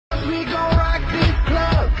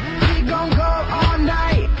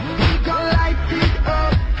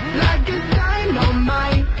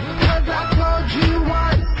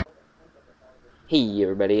Hey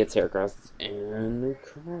everybody, it's Heracross and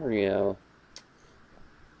Lucario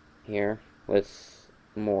here with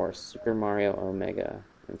more Super Mario Omega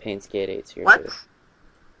and Paint Skate 8's here What? too.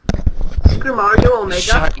 Super Mario Omega?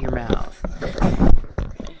 Shut your mouth.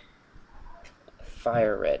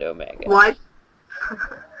 Fire Red Omega. What?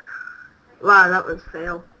 Wow, that was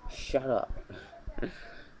fail. Shut up.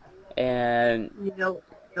 And You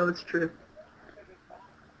know it's true.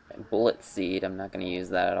 Bullet Seed, I'm not going to use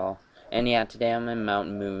that at all. And yeah, today I'm in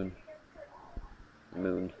Mountain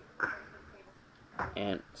Moon.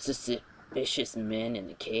 And suspicious men in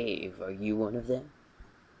the cave. Are you one of them?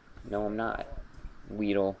 No, I'm not.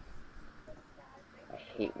 Weedle. I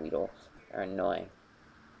hate Weedles. They're annoying.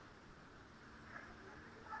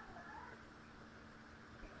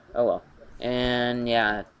 Oh well. And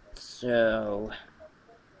yeah, so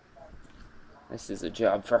this is a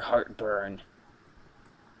job for heartburn.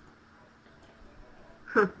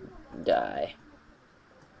 Die.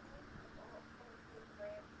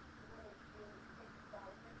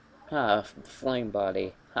 Ah, flame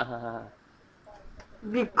body. Ha ha ha.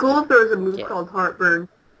 It'd be cool if there was a move Yeah. called Heartburn.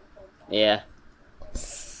 Yeah.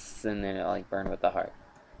 And then it like burned with the heart.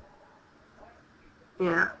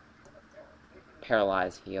 Yeah.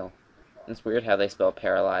 Paralyze heal. It's weird how they spell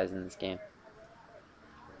paralyze in this game.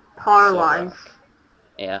 Paralyze.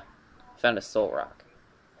 Yeah. Found a soul rock.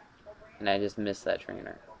 And I just missed that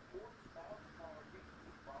trainer.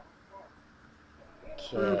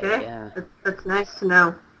 Okay. Yeah. That's nice to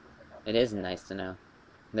know. It is nice to know.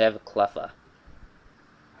 They have a Cleffa.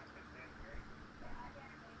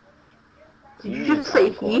 Did you just say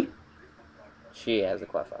he? She has a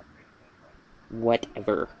Cleffa.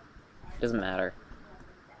 Whatever. Doesn't matter.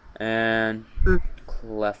 And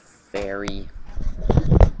Clefairy.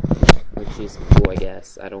 Which is cool, I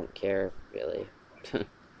guess. I don't care, really.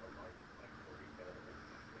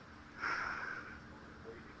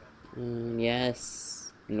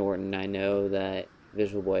 Yes, Norton, I know that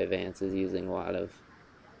Visual Boy Advance is using a lot of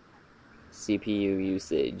CPU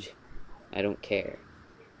usage. I don't care.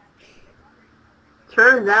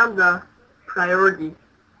 Turn down the priority.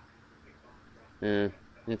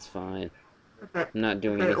 It's fine. Okay. I'm not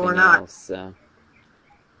doing Okay, anything or not. else, so.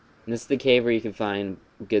 And this is the cave where you can find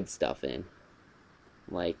good stuff in.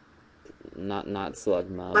 Like, not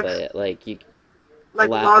Slugma, Like- but like you Like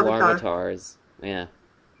Larvitar. Larvitars. Yeah.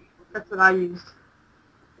 That's what I used.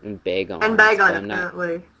 And Bagon. And Bagon,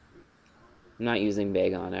 apparently. I'm not using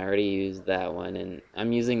Bagon. I already used that one, and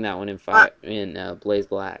I'm using that one in Blaze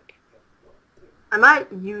Black. I might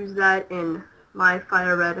use that in my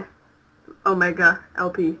Fire Red Omega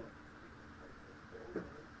LP.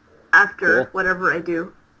 After Cool. whatever I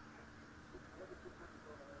do.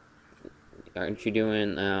 Aren't you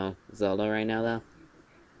doing Zelda right now, though?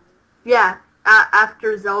 Yeah,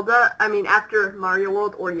 after Zelda, after Mario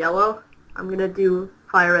World or Yellow, I'm gonna do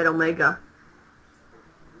Fire Red Omega.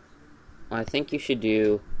 Well, I think you should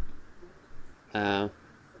do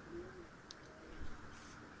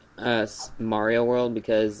Mario World,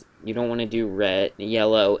 because you don't want to do Red,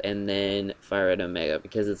 Yellow, and then Fire Red Omega,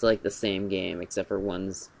 because it's like the same game, except for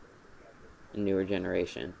one's a newer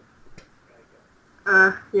generation.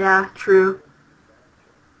 Yeah, true.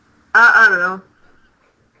 I don't know.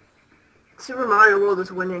 Super Mario World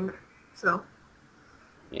is winning, so.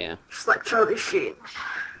 Yeah. Just like Charlie Sheen.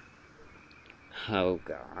 Oh,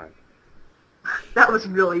 God. That was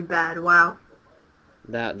really bad, wow.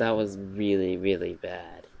 That was really, really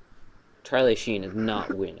bad. Charlie Sheen is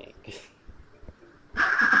not winning.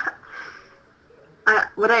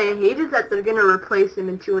 What I hate is that they're gonna replace him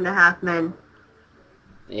in 2.5 Men.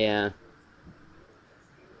 Yeah.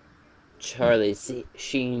 Charlie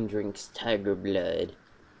Sheen drinks tiger blood.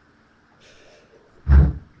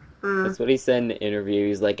 That's what he said in the interview.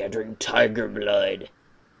 He's like, I drink tiger blood.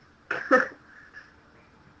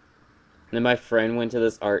 Then my friend went to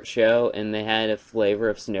this art show, and they had a flavor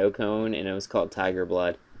of snow cone, and it was called tiger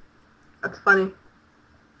blood. That's funny.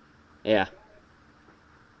 Yeah.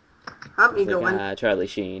 I'm It's eager one. like, Charlie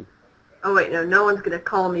Sheen. Oh wait, no one's gonna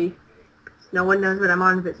call me. No one knows that I'm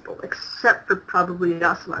invisible, except for probably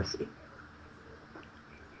us, Marcy.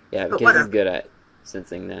 Yeah, But because whatever. he's good at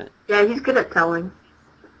sensing that. Yeah, he's good at telling.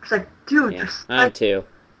 It's like, dude, Yeah, you're I'm too.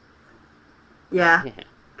 Yeah.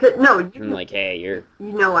 Yeah. No, I'm like, hey, you're...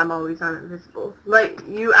 you know I'm always on invisible. Like,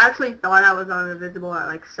 you actually thought I was on invisible at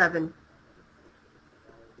like 7.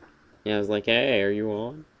 Yeah, I was like, hey, are you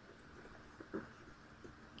on? I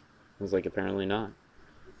was like, apparently not.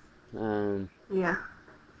 Yeah.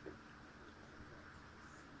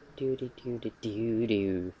 Do.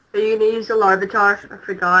 Are you gonna use the Larvitar? I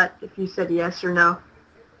forgot if you said yes or no.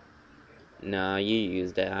 No, you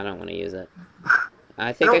used it. I don't want to use it. I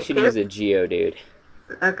I think I don't should care. use a Geodude.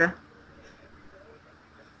 Okay.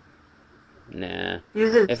 Nah.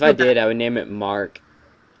 Use it If I so bad. did, I would name it Mark.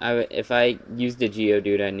 If I used a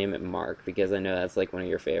Geodude, I'd name it Mark because I know that's like one of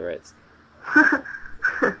your favorites.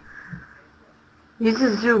 Use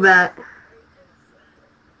a Zubat.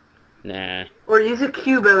 Nah. Or use a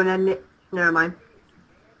Cubo and then... Never mind.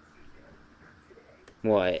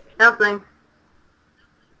 What? Nothing.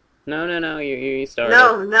 No. You started.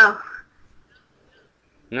 No, no.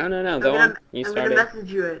 No. Go on. You I'm gonna started.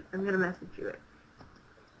 message you it. I'm gonna message you it.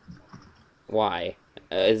 Why?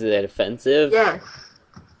 Is it offensive? Yes.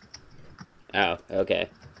 Oh, okay.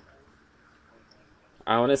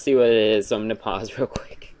 I want to see what it is, so I'm gonna pause real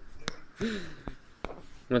quick.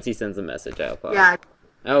 Once he sends a message, I'll pause. Yeah.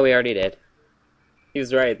 Oh, we already did. He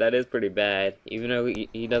was right. That is pretty bad. Even though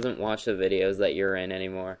he doesn't watch the videos that you're in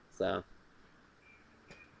anymore. So.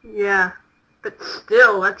 Yeah. But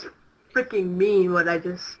still, that's freaking mean what I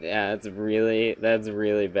just... Yeah, that's really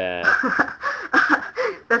bad.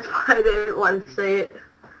 That's why I didn't want to say it.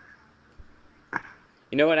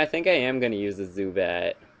 You know what? I think I am gonna use the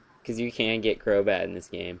Zubat. Because you can get Crobat in this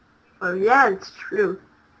game. Oh yeah, it's true.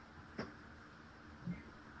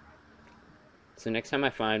 So next time I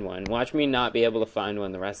find one, watch me not be able to find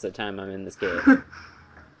one the rest of the time I'm in this game.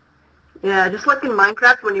 Yeah, just like in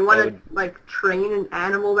Minecraft, when you want would... to like train an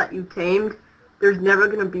animal that you tamed, there's never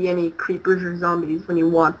gonna be any creepers or zombies when you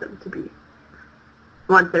want them to be.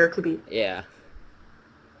 Want there to be. Yeah.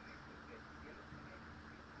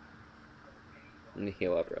 Let me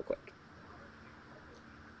heal up real quick.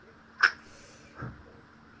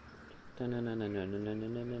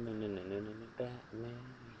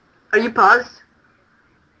 Are you paused?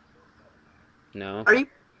 No. Are you?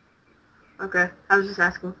 Okay, I was just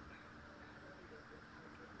asking.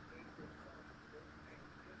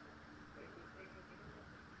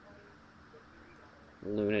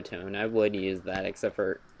 Lunatone. I would use that, except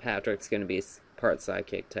for Patrick's gonna be part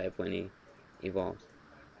psychic type when he evolves.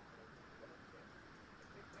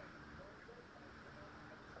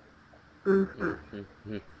 Mm-hmm.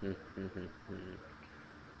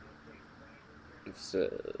 So,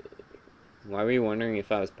 why were you wondering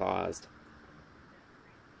if I was paused?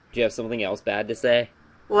 Do you have something else bad to say?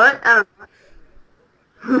 What? I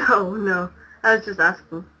don't know. No, no. I was just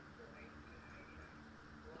asking.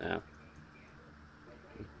 No.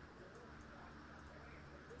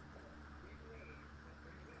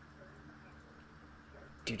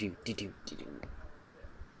 Do.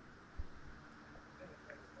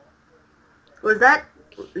 Was that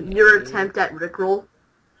your attempt at Rickroll?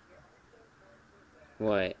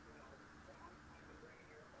 What?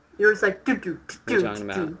 You were just like do do What are you talking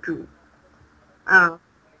about? do. I don't know.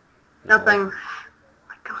 No. Nothing. Oh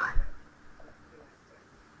my god.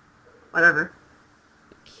 Whatever.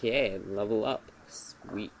 Okay, level up.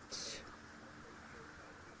 Sweet.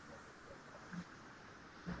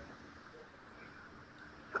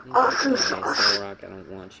 Awesome Okay, sauce. Solrock, I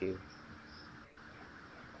don't want you.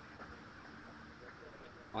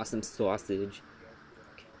 Awesome sausage.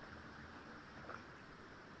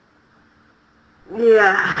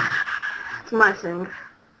 Yeah. It's my thing.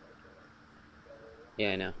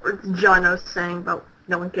 Yeah, I know. Or it's Jono's saying, but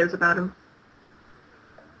no one cares about him.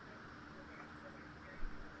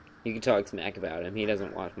 You can talk smack about him. He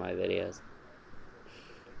doesn't watch my videos.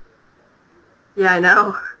 Yeah, I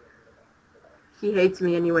know. He hates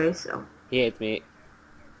me anyway, so. He hates me.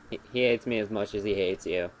 He hates me as much as he hates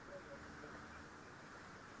you.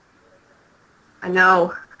 I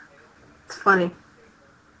know. It's funny.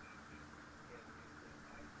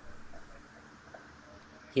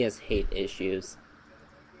 He has hate issues.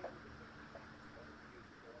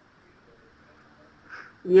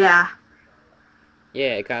 Yeah.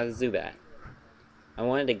 Yeah, it causes Zubat. I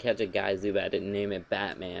wanted to catch a guy Zubat and name it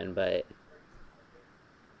Batman, but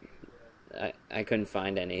I couldn't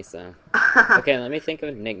find any, so. Okay, let me think of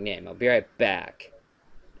a nickname. I'll be right back.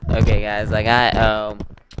 Okay, guys, I got,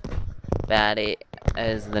 Batty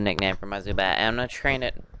is the nickname for my Zubat, and I'm gonna train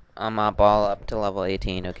it on my ball up to level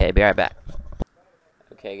 18. Okay, be right back.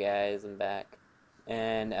 Okay, guys, I'm back.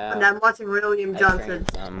 And I'm watching William I Johnson.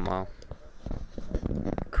 trained some, well,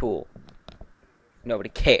 cool. Nobody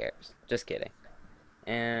cares. Just kidding.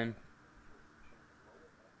 And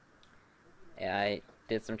yeah, I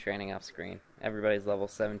did some training off screen. Everybody's level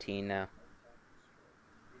 17 now.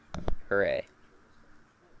 Hooray.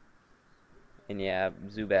 And yeah,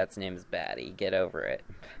 Zubat's name is Batty. Get over it.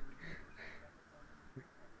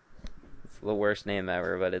 It's the worst name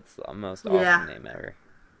ever, but it's the most awesome name ever.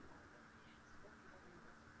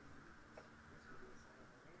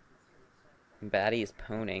 And Batty is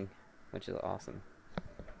poning, which is awesome.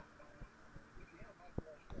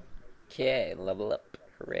 Okay, level up.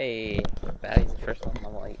 Hooray! Batty's the first one,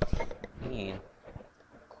 level 18.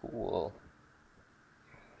 Cool.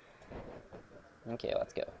 Okay,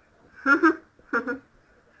 let's go.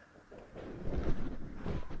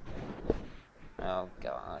 Oh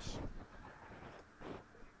gosh.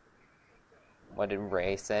 What did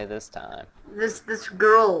Ray say this time? This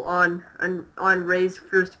girl on Ray's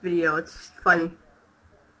first video. It's funny.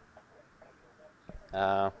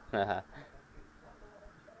 Oh,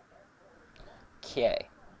 okay.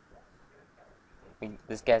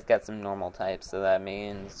 This guy's got some normal types, so that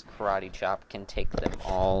means Karate Chop can take them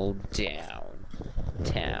all down.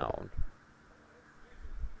 Town.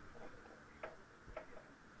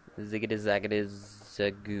 Ziggity zaggity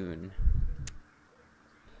zagoon.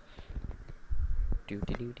 Do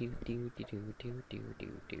do do do do do do do do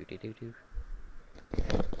do do do do.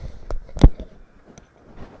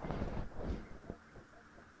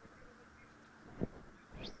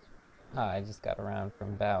 Oh, I just got around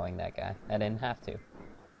from bowing that guy. I didn't have to.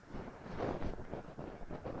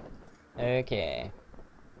 Okay.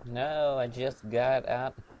 No, I just got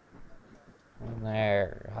out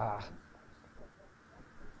there. Ah.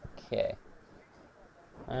 Okay.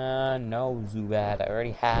 No, Zubat. I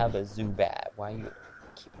already have a Zubat. Why you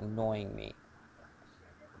keep annoying me?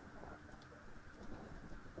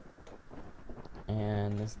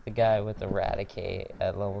 And this is the guy with Eradicate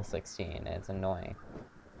at level 16. And it's annoying.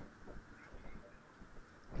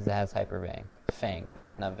 Because it has Hyper Fang. Fang,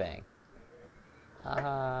 not Vang.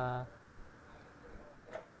 Haha.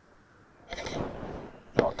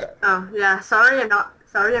 Okay. Oh yeah. Sorry, I'm not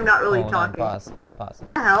really Hold on, talking. pause.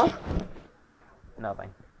 What the hell?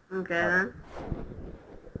 Nothing. Okay then.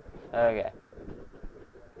 Okay.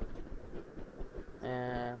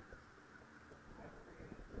 And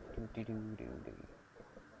do do do do do.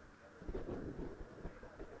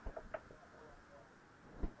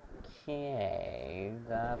 Okay,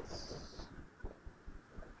 that's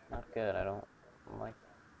not good. I don't like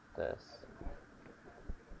this.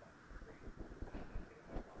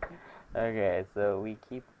 Okay, so we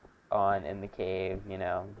keep on in the cave, you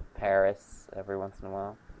know, Paris every once in a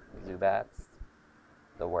while, Zubats,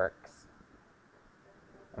 the works.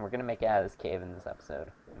 And we're gonna make it out of this cave in this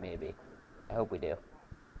episode, maybe. I hope we do.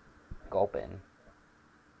 Gulpin.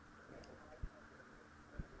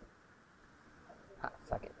 Ha,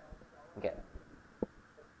 suck it. Okay.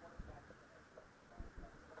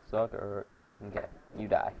 Sucker. Okay, you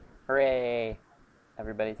die. Hooray!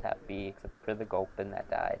 Everybody's happy except for the Gulpin that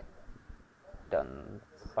died. Done.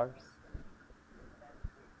 Farce.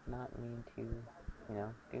 Not mean to, you know,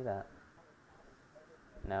 do that.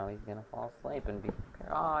 Now he's gonna fall asleep and be.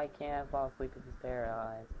 Oh, I can't fall asleep if he's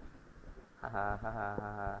paralyzed. Ha ha ha ha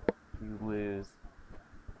ha. You lose.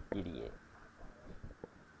 Idiot.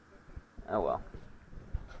 Oh well.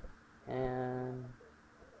 And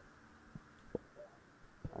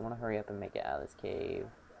I want to hurry up and make it out of this cave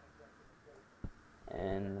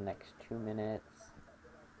in the next 2 minutes.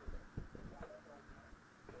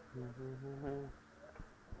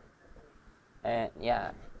 And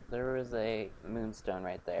yeah, there was a moonstone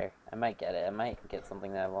right there. I might get it. I might get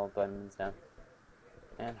something that evolved by moonstone.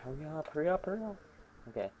 And hurry up, hurry up, hurry up.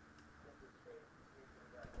 Okay.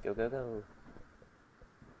 Go, go, go.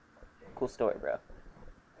 Cool story, bro.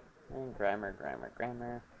 And grammar.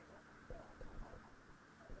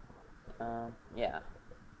 Yeah.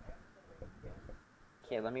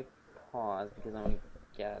 Okay, let me pause because I want to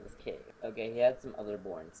get out of this cave. Okay, he had some other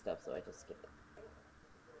boring stuff, so I just skipped it.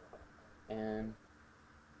 And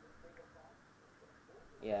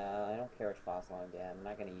yeah, I don't care which fossil I get. I'm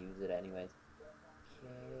not gonna use it anyways.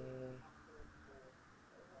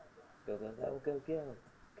 Okay. Go.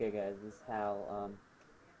 Okay, guys, this is how,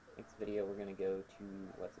 next video we're gonna go to,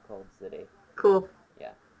 what's it called, city. Cool.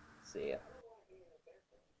 Yeah. See ya.